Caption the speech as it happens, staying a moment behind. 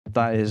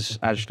that is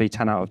actually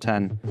 10 out of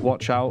 10.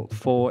 Watch out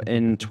for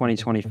in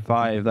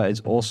 2025, that is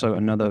also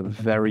another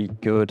very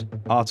good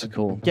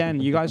article. Again,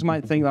 you guys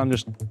might think that I'm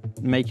just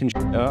making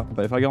shit up,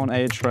 but if I go on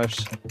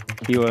Ahrefs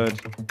keyword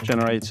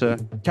generator,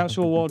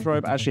 capsule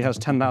wardrobe actually has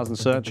 10,000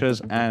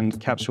 searches and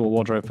capsule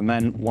wardrobe for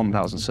men,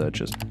 1,000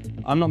 searches.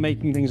 I'm not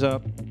making things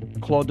up.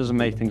 Claude doesn't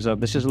make things up.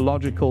 This is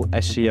logical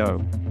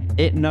SEO.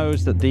 It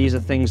knows that these are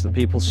things that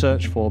people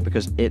search for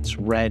because it's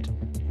read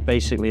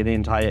basically the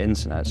entire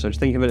internet. So just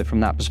think of it from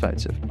that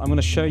perspective. I'm going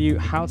to show you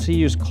how to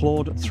use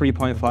Claude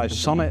 3.5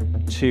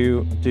 Sonnet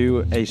to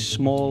do a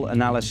small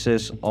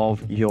analysis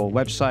of your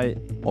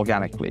website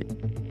organically.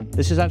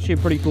 This is actually a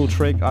pretty cool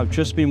trick. I've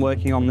just been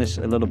working on this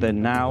a little bit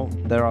now.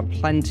 There are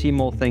plenty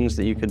more things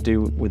that you could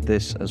do with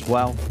this as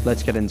well.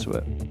 Let's get into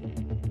it.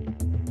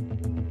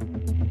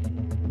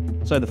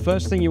 So the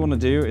first thing you want to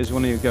do is you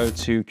want to go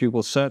to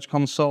Google Search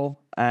Console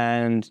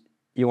and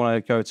you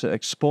want to go to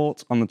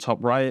Export on the top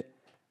right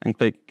and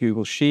click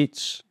Google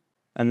Sheets.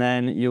 And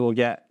then you will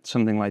get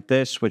something like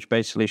this, which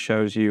basically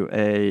shows you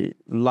a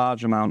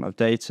large amount of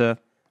data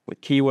with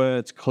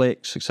keywords,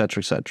 clicks,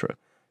 etc., etc.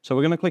 So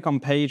we're going to click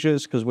on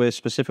Pages because we're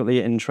specifically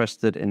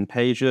interested in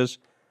Pages.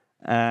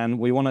 And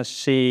we want to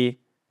see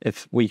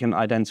if we can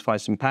identify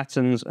some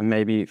patterns and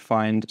maybe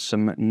find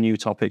some new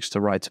topics to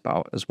write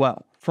about as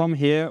well. From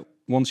here,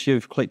 once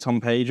you've clicked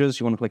on Pages,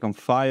 you want to click on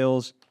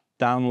Files,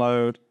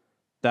 Download,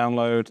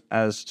 Download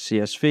as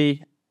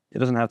CSV. It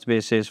doesn't have to be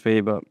a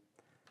CSV, but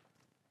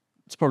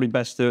it's probably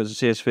best to do it as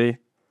a CSV.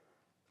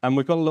 And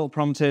we've got a little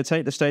prompt here.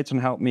 Take this data and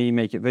help me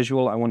make it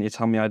visual. I want you to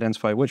tell me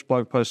identify which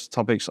blog post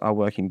topics are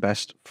working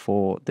best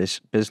for this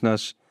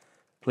business.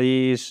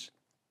 Please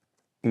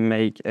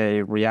make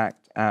a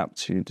React app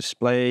to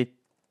display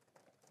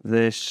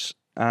this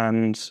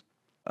and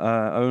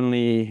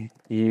only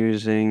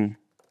using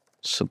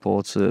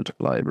supported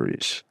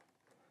libraries.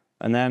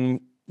 And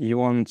then you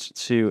want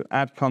to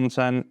add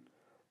content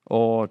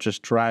or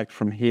just drag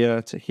from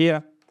here to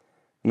here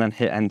and then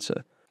hit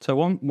enter. So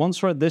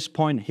once we're at this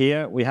point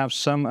here, we have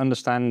some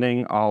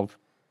understanding of,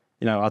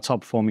 our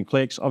top performing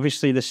clicks.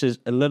 Obviously, this is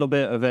a little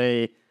bit of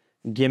a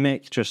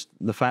gimmick, just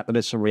the fact that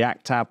it's a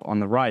React tab on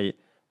the right.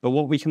 But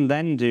what we can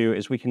then do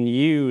is we can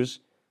use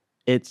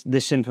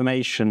this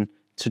information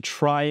to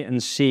try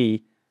and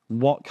see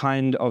what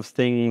kind of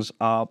things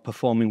are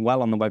performing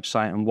well on the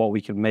website and what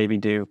we could maybe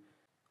do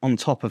on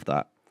top of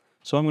that.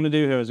 So what I'm going to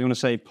do here is I'm going to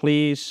say,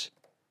 please,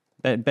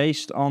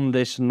 based on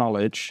this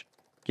knowledge,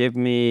 give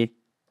me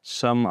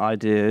some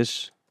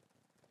ideas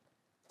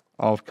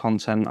of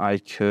content I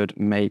could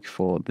make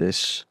for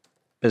this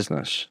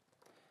business.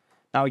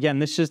 Now, again,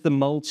 this is the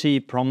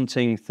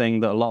multi-prompting thing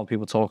that a lot of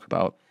people talk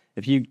about.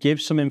 If you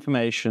give some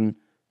information,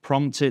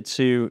 prompt it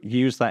to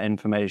use that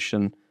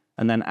information,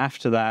 and then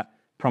after that,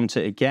 prompt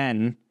it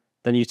again,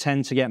 then you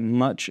tend to get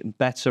much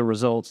better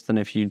results than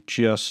if you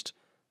just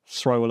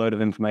throw a load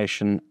of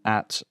information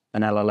at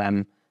an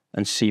LLM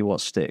and see what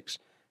sticks.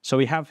 So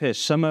we have here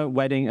summer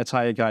wedding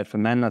attire guide for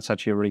men. That's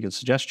actually a really good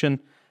suggestion.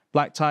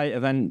 Black tie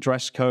event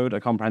dress code, a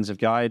comprehensive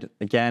guide.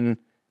 Again,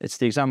 it's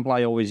the example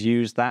I always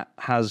use. That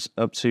has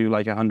up to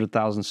like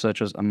 100,000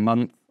 searches a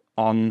month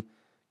on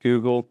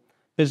Google.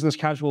 Business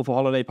casual for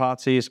holiday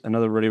parties,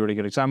 another really, really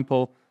good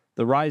example.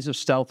 The rise of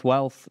stealth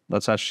wealth.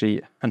 That's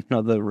actually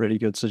another really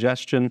good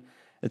suggestion.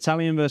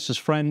 Italian versus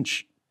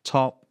French,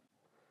 top.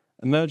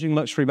 Emerging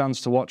luxury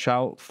brands to watch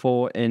out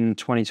for in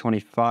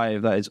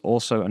 2025. That is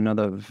also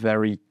another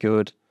very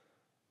good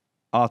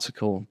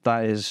article.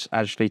 That is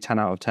actually 10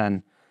 out of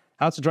 10.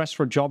 How to dress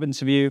for a job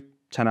interview,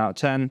 10 out of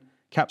 10.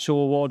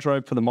 Capsule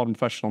wardrobe for the modern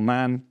professional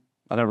man.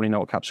 I don't really know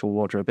what capsule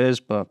wardrobe is,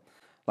 but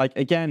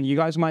again, you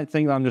guys might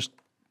think that I'm just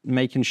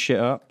making shit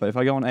up, but if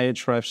I go on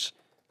Ahrefs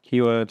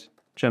keyword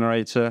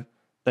generator,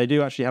 they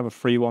do actually have a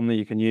free one that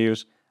you can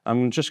use.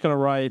 I'm just going to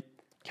write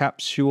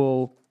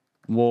capsule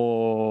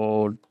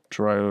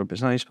wardrobe. Is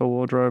that how you spell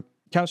wardrobe?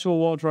 Capsule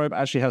wardrobe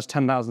actually has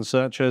 10,000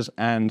 searches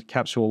and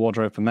capsule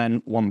wardrobe for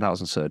men,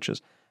 1,000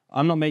 searches.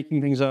 I'm not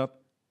making things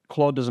up.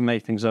 Claude doesn't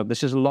make things up.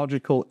 This is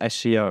logical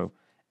SEO.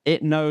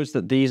 It knows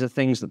that these are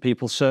things that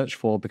people search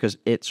for because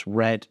it's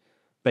read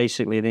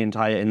basically the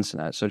entire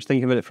internet. So just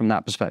think of it from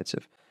that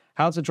perspective.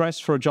 How to dress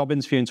for a job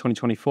interview in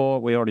 2024.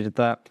 We already did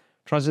that.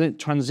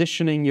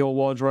 Transitioning your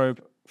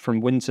wardrobe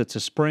from winter to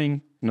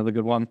spring. Another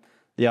good one.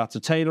 The art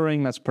of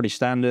tailoring. That's pretty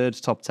standard.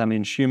 Top 10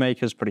 million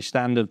shoemakers. Pretty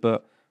standard,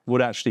 but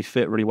would actually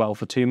fit really well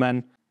for two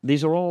men.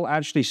 These are all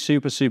actually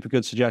super, super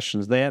good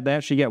suggestions. They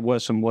actually get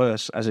worse and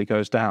worse as it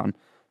goes down.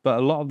 But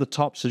a lot of the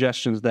top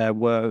suggestions there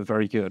were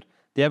very good.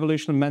 The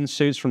evolution of men's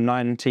suits from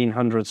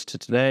 1900s to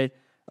today.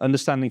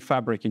 Understanding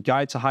fabric, a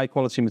guide to high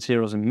quality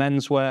materials in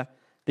menswear.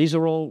 These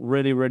are all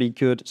really, really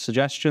good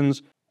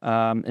suggestions.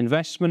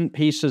 Investment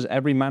pieces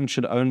every man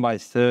should own by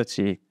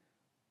 30.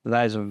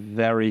 That is a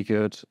very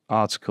good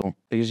article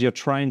because you're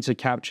trying to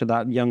capture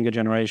that younger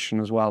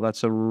generation as well.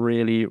 That's a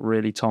really,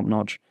 really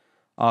top-notch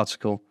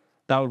article.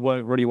 That would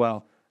work really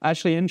well.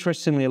 Actually,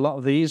 interestingly, a lot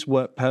of these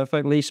work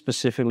perfectly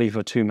specifically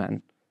for two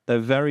men. They're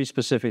very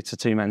specific to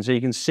two men. So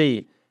you can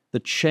see the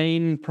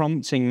chain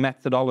prompting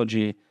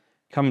methodology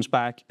comes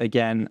back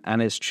again,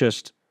 and it's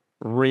just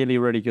really,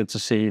 really good to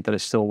see that it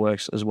still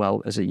works as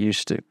well as it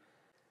used to.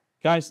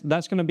 Guys,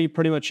 that's going to be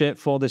pretty much it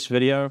for this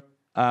video.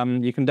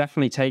 You can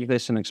definitely take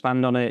this and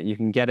expand on it. You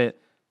can get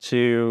it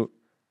to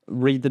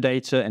read the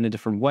data in a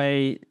different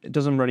way. It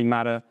doesn't really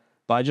matter,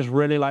 but I just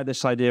really like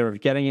this idea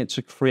of getting it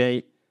to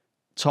create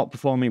top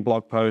performing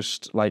blog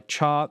posts like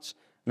charts,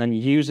 and then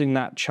using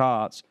that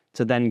chart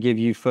to then give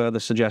you further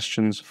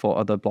suggestions for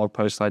other blog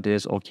post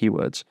ideas or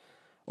keywords.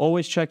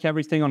 Always check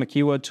everything on a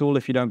keyword tool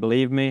if you don't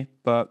believe me,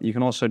 but you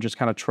can also just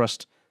kind of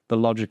trust the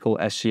logical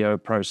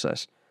SEO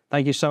process.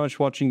 Thank you so much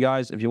for watching,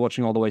 guys. If you're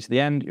watching all the way to the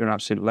end, you're an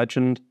absolute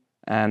legend.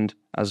 And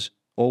as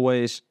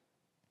always,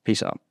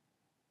 peace out.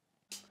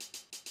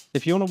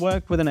 If you want to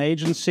work with an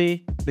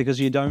agency because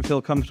you don't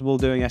feel comfortable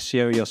doing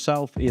SEO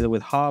yourself, either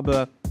with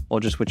Harbor or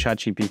just with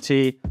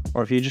ChatGPT,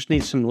 or if you just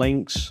need some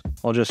links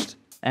or just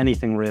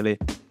anything really,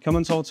 come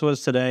and talk to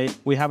us today.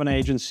 We have an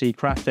agency,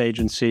 Craft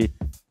Agency.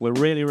 We're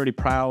really, really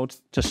proud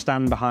to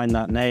stand behind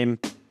that name.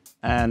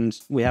 And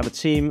we have a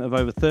team of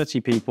over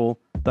 30 people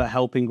that are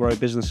helping grow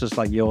businesses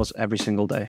like yours every single day.